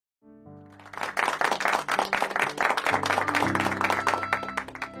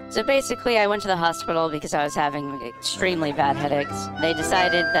So basically, I went to the hospital because I was having extremely bad headaches. They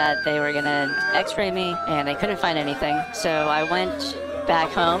decided that they were gonna x-ray me, and they couldn't find anything. So I went back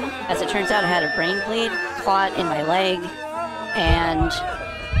home. As it turns out, I had a brain bleed, clot in my leg, and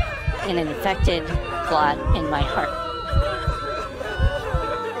an infected clot in my heart.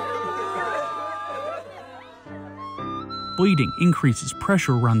 Bleeding increases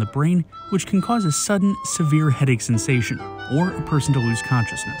pressure around the brain, which can cause a sudden, severe headache sensation, or a person to lose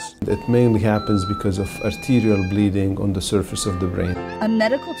consciousness. It mainly happens because of arterial bleeding on the surface of the brain. A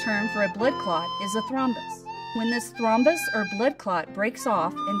medical term for a blood clot is a thrombus. When this thrombus or blood clot breaks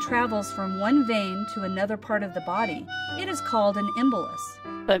off and travels from one vein to another part of the body, it is called an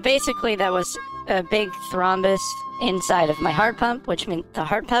embolus. But basically, that was a big thrombus inside of my heart pump, which meant the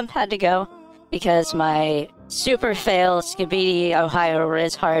heart pump had to go because my super fail Skibidi Ohio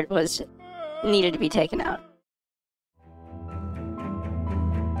Riz heart needed to be taken out.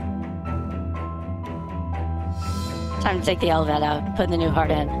 Time to take the LVAD out and put the new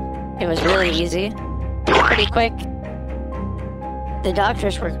heart in. It was really easy, pretty quick. The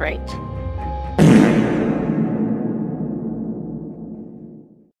doctors were great.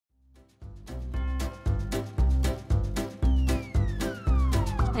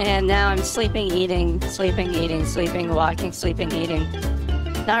 And now I'm sleeping, eating, walking, sleeping, eating.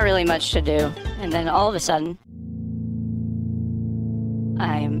 Not really much to do. And then all of a sudden,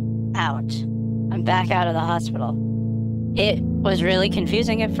 I'm out. I'm back out of the hospital. It was really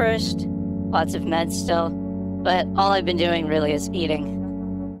confusing at first. Lots of meds still. But all I've been doing really is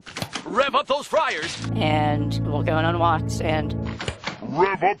eating. Rev up those fryers! And we're going on walks and...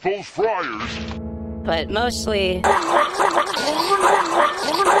 Rev up those fryers! But mostly...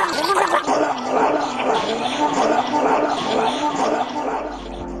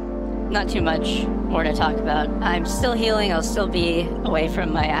 not too much more to talk about. I'm still healing. I'll still be away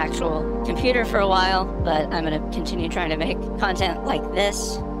from my actual computer for a while, but I'm going to continue trying to make content like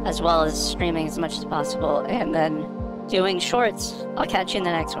this, as well as streaming as much as possible, and then doing shorts. I'll catch you in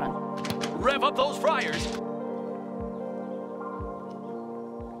the next one. Rev up those fryers!